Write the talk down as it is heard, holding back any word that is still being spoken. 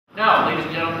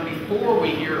gentlemen, before we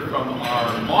hear from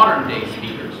our modern-day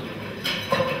speakers,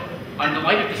 I'm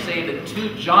delighted to say that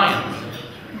two giants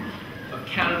of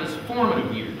Canada's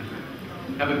formative years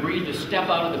have agreed to step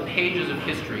out of the pages of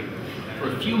history for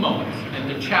a few moments and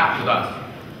to chat with us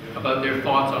about their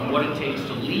thoughts on what it takes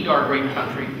to lead our great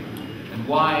country and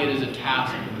why it is a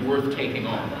task worth taking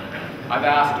on. I've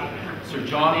asked Sir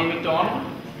John A. Macdonald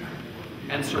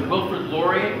and Sir Wilfrid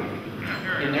Laurier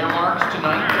in their remarks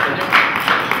tonight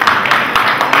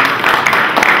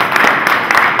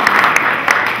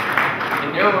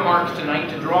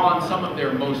to draw on some of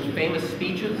their most famous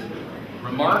speeches,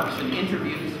 remarks, and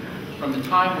interviews from the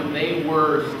time when they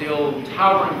were still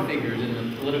towering figures in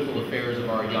the political affairs of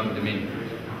our young dominion.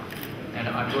 And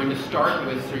I'm going to start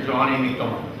with Sir John A.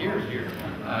 Macdonald. Here.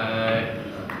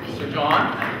 Sir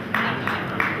John,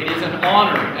 it is an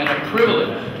honor and a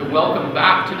privilege to welcome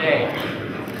back today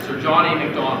Sir John A.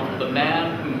 Macdonald, the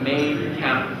man who made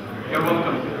Canada. You're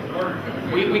welcome.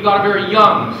 We got a very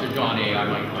young Sir John A., I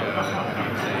might say.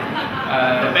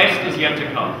 The best is yet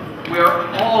to come. We are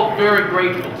all very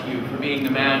grateful to you for being the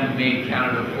man who made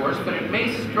Canada, of course, but it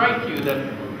may strike you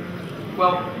that,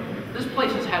 well, this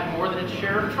place has had more than its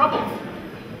share of troubles.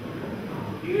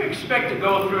 You expect to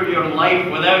go through your life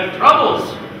without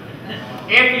troubles?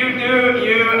 If you do,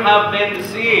 you have been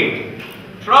deceived.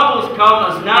 Troubles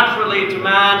come as naturally to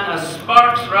man as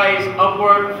sparks rise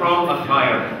upward from a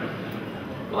fire.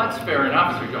 Well, that's fair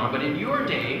enough, Sir John, but in your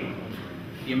day,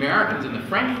 the Americans and the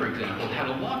French, for example, had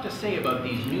a lot to say about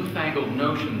these newfangled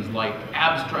notions like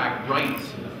abstract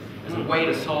rights as a way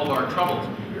to solve our troubles.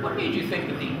 What made you think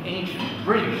that the ancient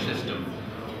British system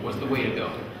was the way to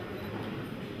go?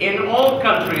 In all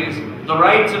countries, the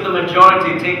rights of the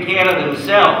majority take care of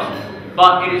themselves,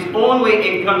 but it is only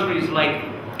in countries like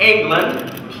England,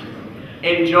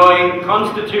 enjoying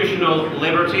constitutional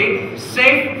liberty,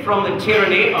 safe from the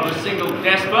tyranny of a single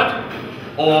despot,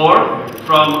 or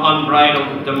from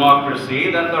unbridled democracy,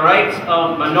 that the rights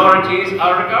of minorities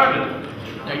are regarded.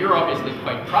 Now, you're obviously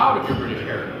quite proud of your British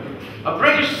heritage. A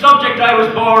British subject I was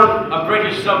born, a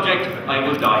British subject I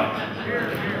will die.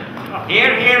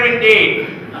 Here indeed.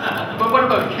 But what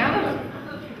about Canada?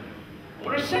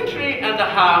 For a century and a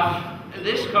half,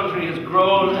 this country has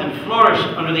grown and flourished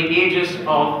under the aegis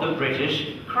of the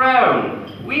British Crown.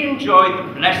 We enjoyed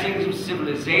the blessings of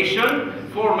civilization,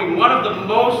 forming one of the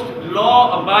most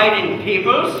law-abiding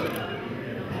peoples.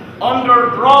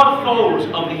 Under broad folds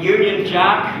of the Union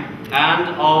Jack and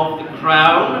of the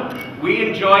Crown, we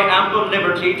enjoy ample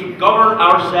liberty to govern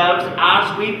ourselves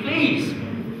as we please.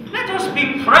 Let us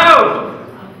be proud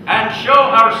and show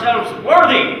ourselves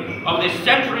worthy of this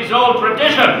centuries-old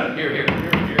tradition.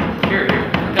 Here.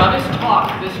 Now this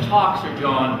talk, Sir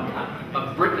John,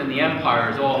 of Britain and the Empire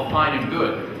is all fine and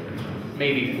good,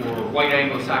 maybe for white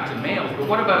Anglo-Saxon males, but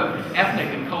what about ethnic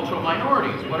and cultural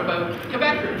minorities? What about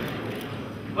Quebecers?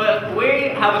 Well, we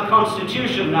have a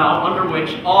constitution now under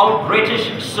which all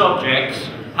British subjects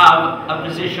have a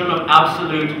position of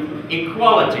absolute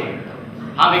equality,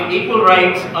 having equal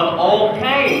rights of all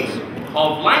kinds,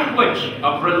 of language,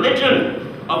 of religion,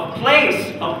 of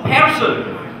place, of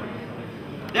person.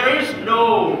 There is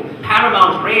no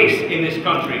paramount race in this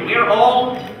country. We are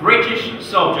all British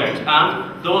subjects,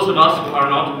 and those of us who are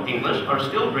not English are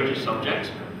still British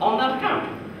subjects on that account.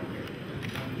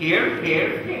 Here.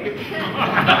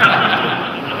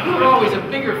 You were always a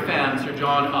bigger fan, Sir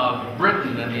John, of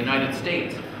Britain than the United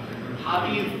States. How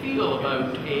do you feel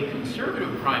about a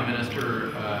conservative prime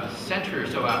minister a century or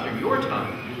so after your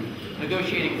time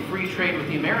negotiating free trade with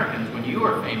the Americans when you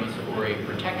are famous for a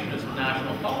protectionist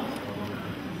national policy?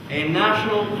 A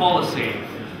national policy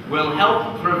will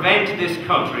help prevent this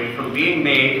country from being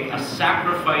made a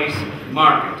sacrifice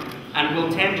market and will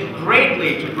tend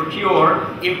greatly to procure,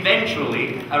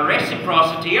 eventually, a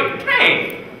reciprocity of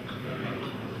trade.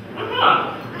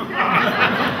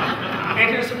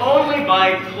 It is only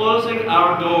by closing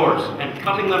our doors and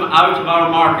cutting them out of our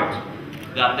market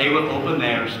that they will open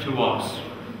theirs to us.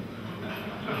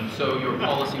 And so your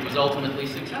policy was ultimately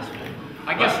successful.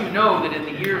 I guess you know that in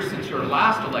the years since your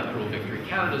last electoral victory,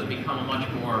 Canada's become a much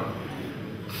more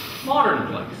modern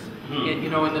place. You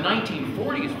know, in the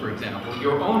 1940s, for example,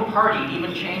 your own party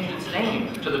even changed its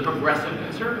name to the Progressive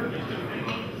Conservatives.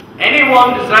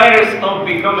 Anyone desirous of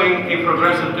becoming a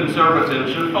progressive conservative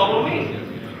should follow me.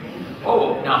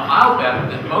 Oh, now I'll bet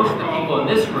that most of the people in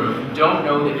this room don't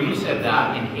know that you said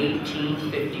that in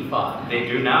 1855. They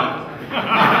do now.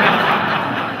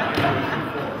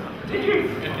 Did you?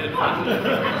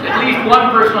 At least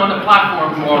one person on the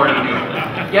platform who already knew.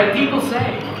 Yet people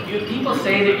say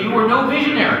that you were no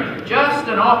visionary, just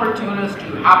an opportunist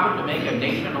who happened to make a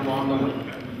nation along the way.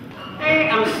 I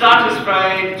am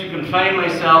satisfied to confine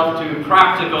myself to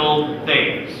practical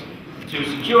things, to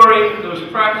securing those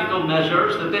practical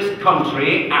measures that this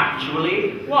country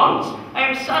actually wants. I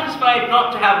am satisfied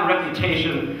not to have a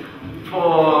reputation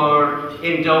for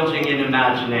indulging in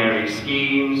imaginary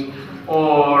schemes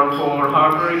or for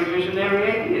harboring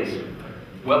visionary ideas.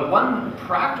 Well, one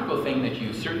practical thing that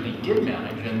you certainly did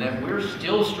manage and that we're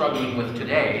still struggling with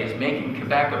today is making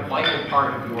Quebec a vital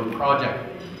part of your project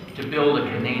to build a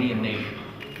Canadian nation.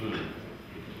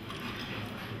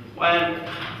 Well,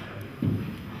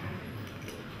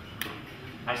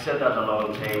 I said that a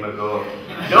long time ago.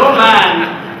 No man!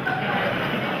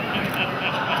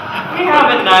 We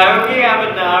have it now, we have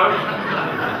it now.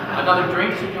 Another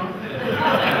drink, Sir John?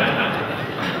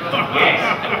 Yes.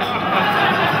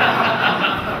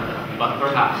 But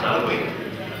perhaps I'll wait.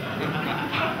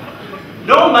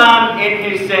 No man in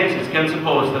his senses can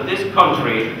suppose that this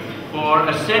country, for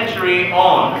a century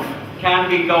on, can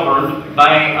be governed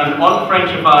by an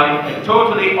unfrenchified, a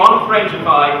totally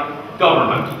unfrenchified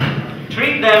government.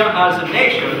 Treat them as a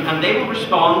nation and they will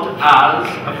respond as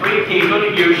a free people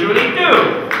usually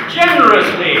do,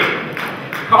 generously.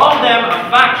 Call them a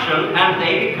faction and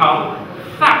they become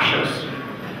factious.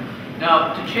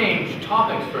 Now, to change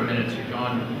topics for a minute, Sir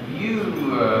John,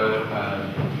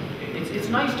 it's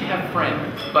nice to have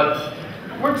friends, but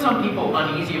weren't some people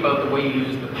uneasy about the way you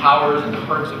use the powers and the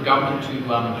perks of government to,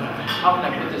 how can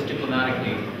I put this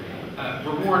diplomatically,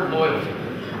 reward loyalty?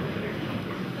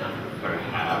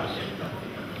 Perhaps.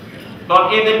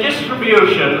 But in the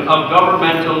distribution of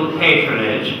governmental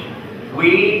patronage,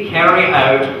 we carry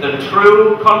out the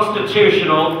true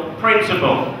constitutional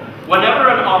principle. Whenever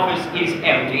an office is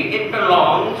empty, it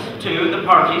belongs to the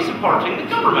party supporting the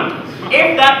government.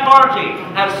 If that party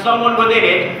has someone within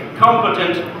it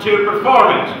competent to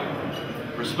perform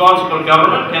it, responsible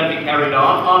government can be carried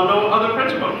on no other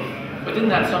principle. But didn't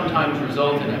that sometimes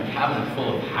result in a cabinet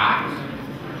full of hacks?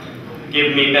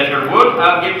 Give me better wood,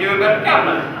 I'll give you a better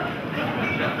cabinet.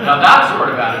 Now that sort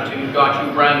of attitude got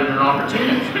you branded an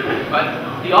opportunist,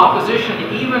 but the opposition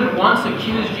even once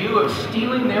accused you of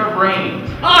stealing their brains.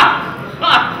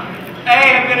 I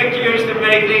have been accused of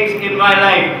many things in my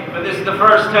life, but this is the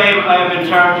first time I have been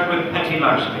charged with petty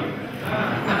larceny.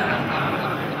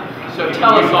 So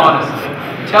tell us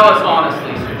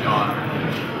honestly, Sir John,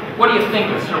 what do you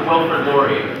think of Sir Wilfrid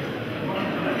Laurier?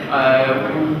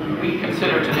 Who we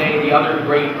consider today the other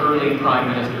great early Prime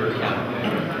Minister of Canada.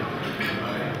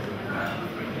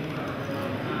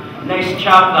 Nice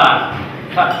chap,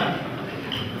 that.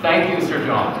 Thank you, Sir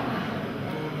John.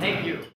 Thank you.